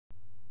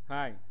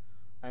Hi,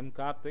 I'm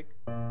Karthik.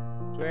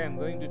 Today I'm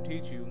going to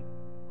teach you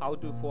how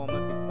to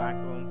format the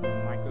background in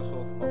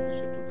Microsoft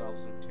Publisher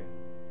 2010.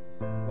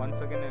 Once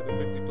again, I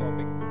repeat the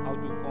topic: how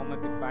to format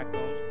the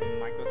background in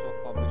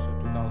Microsoft Publisher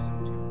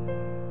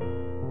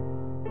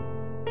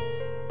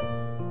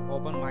 2010.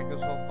 Open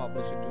Microsoft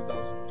Publisher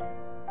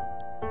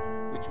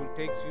 2010, which will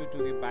take you to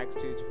the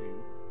backstage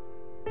view.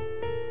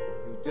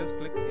 You just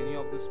click any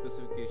of the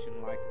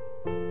specification like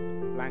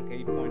blank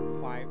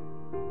 8.5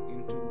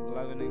 into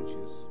 11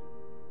 inches.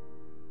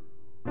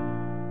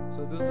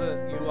 So this is a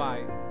UI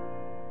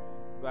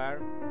where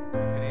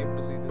you can able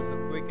to see this is a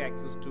quick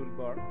access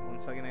toolbar.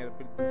 Once again I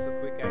repeat, this is a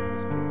quick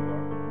access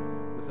toolbar.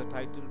 This is a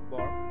title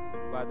bar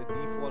where the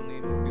default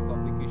name will be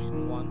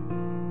publication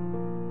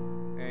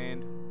 1,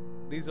 and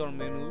these are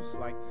menus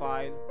like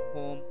file,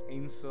 home,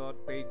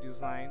 insert, page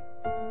design,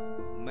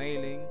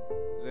 mailing,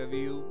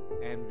 review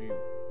and view.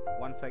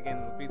 Once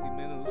again repeat the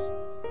menus: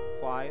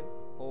 file,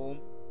 home,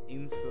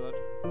 insert,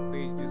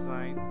 page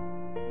design,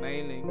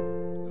 mailing,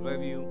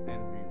 review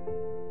and view.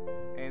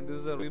 And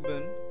this is a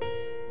ribbon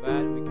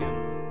where we can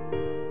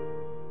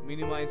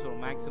minimize or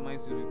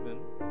maximize the ribbon.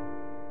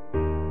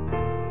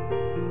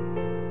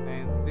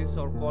 And these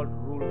are called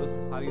rulers,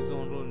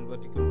 horizontal and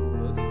vertical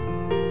rulers.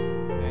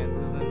 And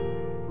this is a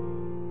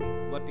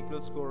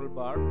vertical scroll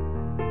bar.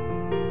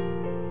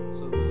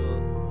 So this is a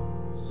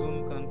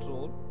zoom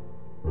control.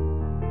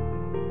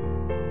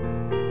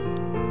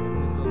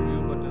 And these are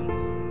view buttons.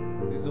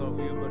 These are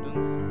view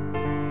buttons.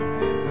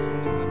 And this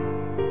one is a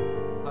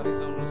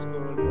horizontal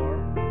scroll bar.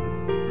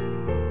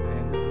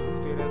 And this is a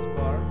status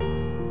bar.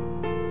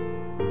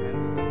 And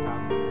this is a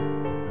taskbar.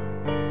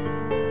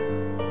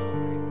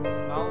 Okay.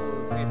 Now we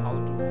will see how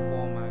to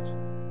format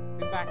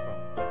the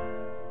background.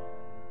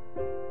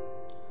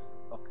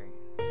 Okay,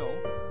 so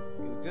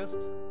you just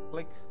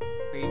click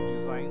page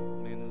design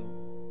menu.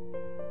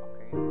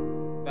 Okay,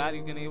 where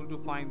you can able to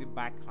find the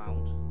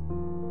background.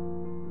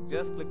 You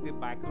just click the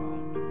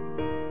background,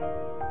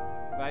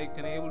 where you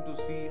can able to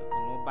see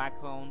no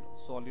background,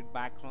 solid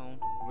background,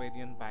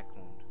 gradient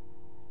background.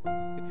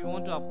 If you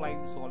want to apply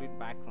the solid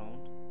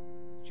background,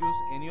 choose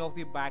any of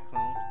the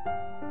background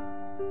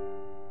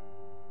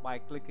by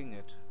clicking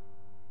it.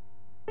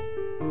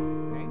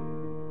 Okay,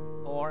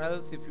 or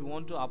else if you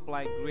want to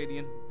apply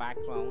gradient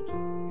background,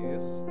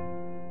 yes,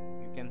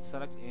 you can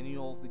select any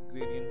of the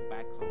gradient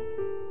background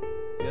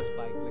just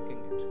by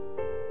clicking it.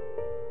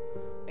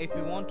 If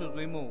you want to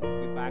remove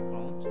the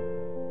background,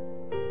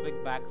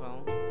 click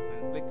background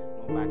and click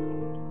no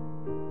background.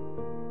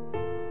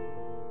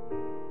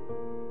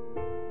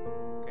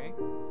 Okay,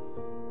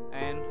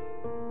 and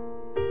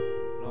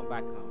no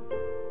background.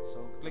 So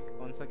click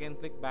once again,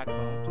 click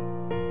background,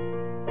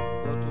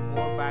 go to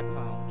more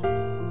background,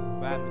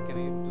 where we can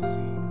able to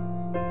see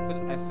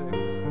fill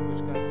effects,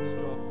 which consist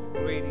of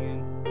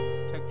gradient,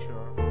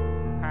 texture,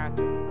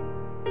 pattern,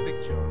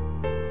 picture,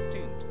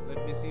 tint. Let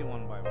me see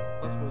one by one.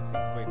 First we'll see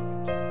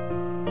gradient.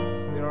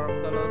 There are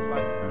colors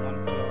like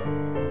one color,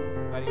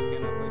 where you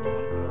can apply to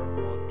one color,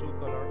 or two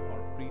color, or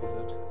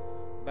preset,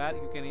 where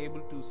you can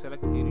able to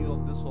select any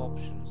of these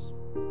options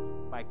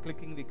by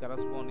clicking the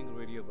corresponding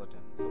radio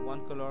button. So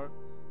one color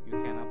you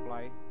can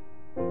apply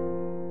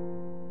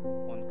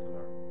one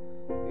color.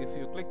 If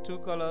you click two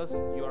colors,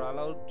 you are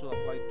allowed to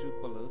apply two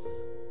colors.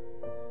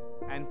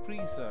 And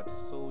preset,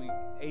 so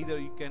either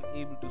you can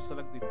able to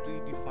select the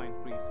predefined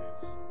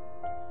presets.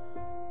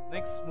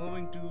 Next,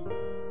 moving to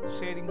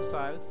shading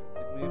styles,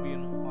 it may be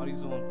in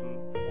horizontal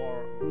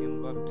or you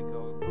can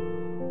vertical,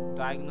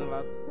 diagonal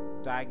up,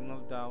 diagonal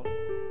down,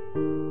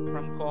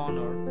 from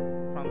corner,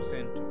 from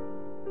center.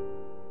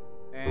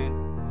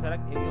 And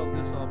select any of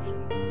this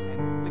option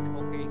and click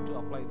OK to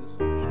apply this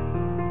option.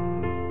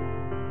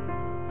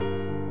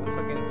 Once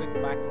again click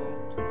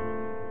background,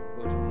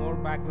 go to more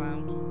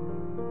background,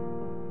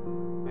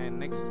 and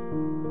next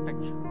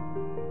texture.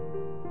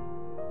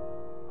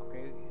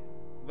 Okay,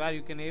 where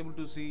you can able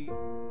to see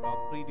a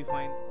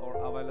predefined or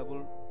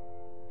available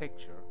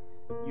texture.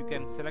 You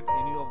can select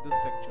any of this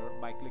texture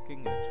by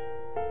clicking it.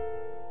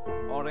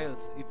 Or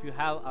else if you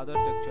have other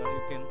texture,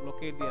 you can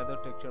locate the other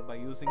texture by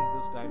using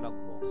this dialog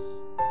box.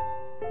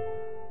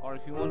 Or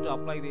if you want to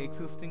apply the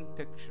existing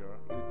texture,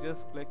 you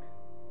just click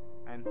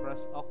and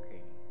press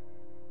OK.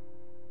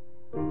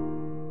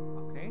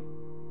 Okay,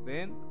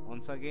 then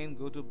once again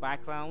go to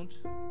background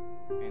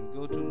and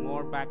go to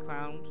more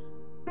background,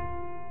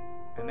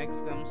 and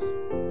next comes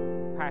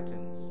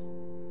patterns.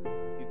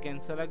 You can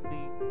select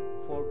the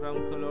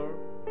foreground color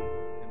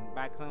and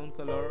background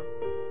color,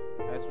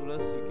 as well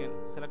as you can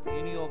select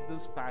any of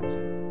this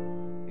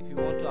pattern. If you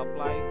want to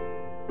apply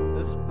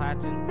this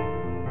pattern to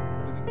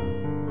the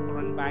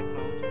current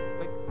background,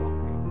 click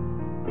OK.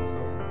 So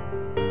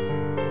the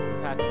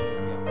pattern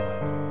will be applied.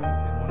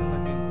 And once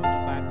again go to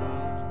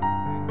background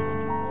and go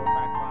to more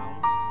background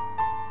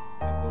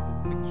and go to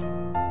picture.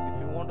 If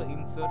you want to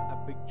insert a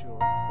picture,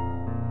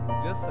 you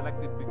just select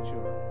the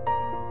picture.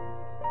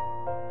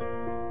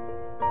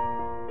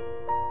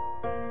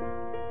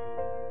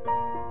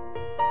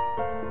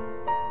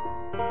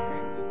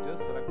 Okay, you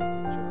just select the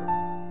picture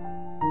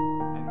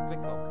and click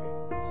OK.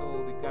 So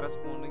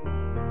corresponding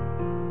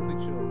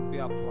picture will be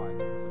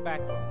applied as a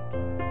background.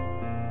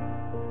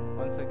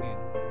 Once again,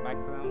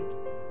 background,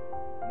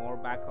 more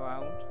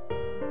background.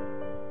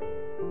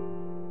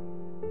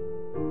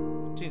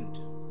 Tint.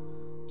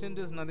 Tint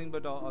is nothing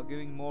but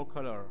giving more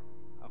color,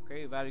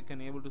 okay, where you can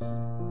able to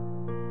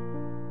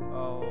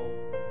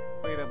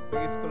create a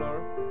base color,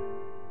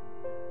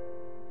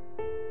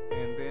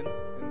 and then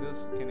in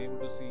this you can able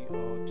to see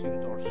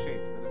tint or shade.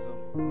 There is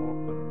a more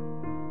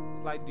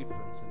color, slight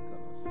difference in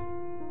colors,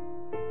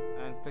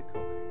 and click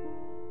OK.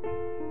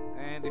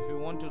 And if you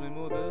want to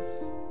remove this,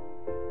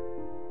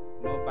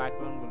 no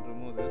background will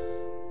remove this,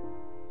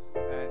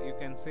 and you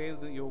can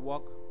save your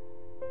work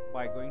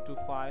by going to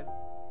File,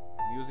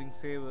 using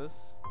Save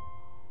As,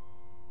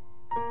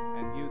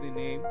 and give the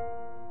name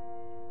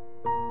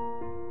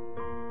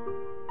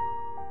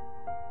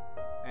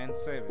and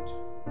save it,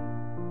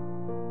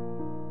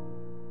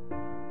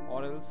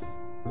 or else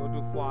go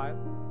to File,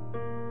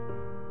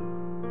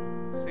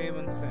 Save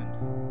and Send.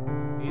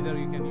 Either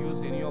you can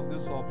use any of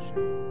this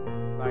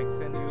option, like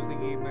send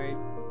using email,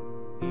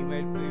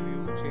 email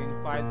preview, change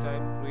file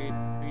type, create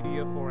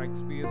PDF or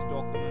XPS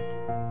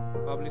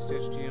document, publish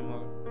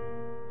HTML,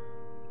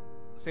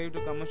 save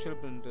to commercial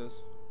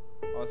printers,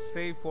 or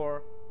save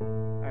for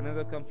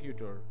another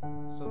computer.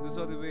 So these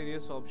are the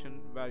various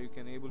options where you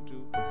can able to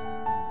use.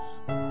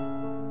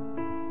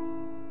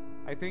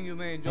 I think you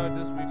may enjoy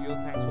this video.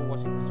 Thanks for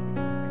watching this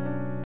video. Thank you.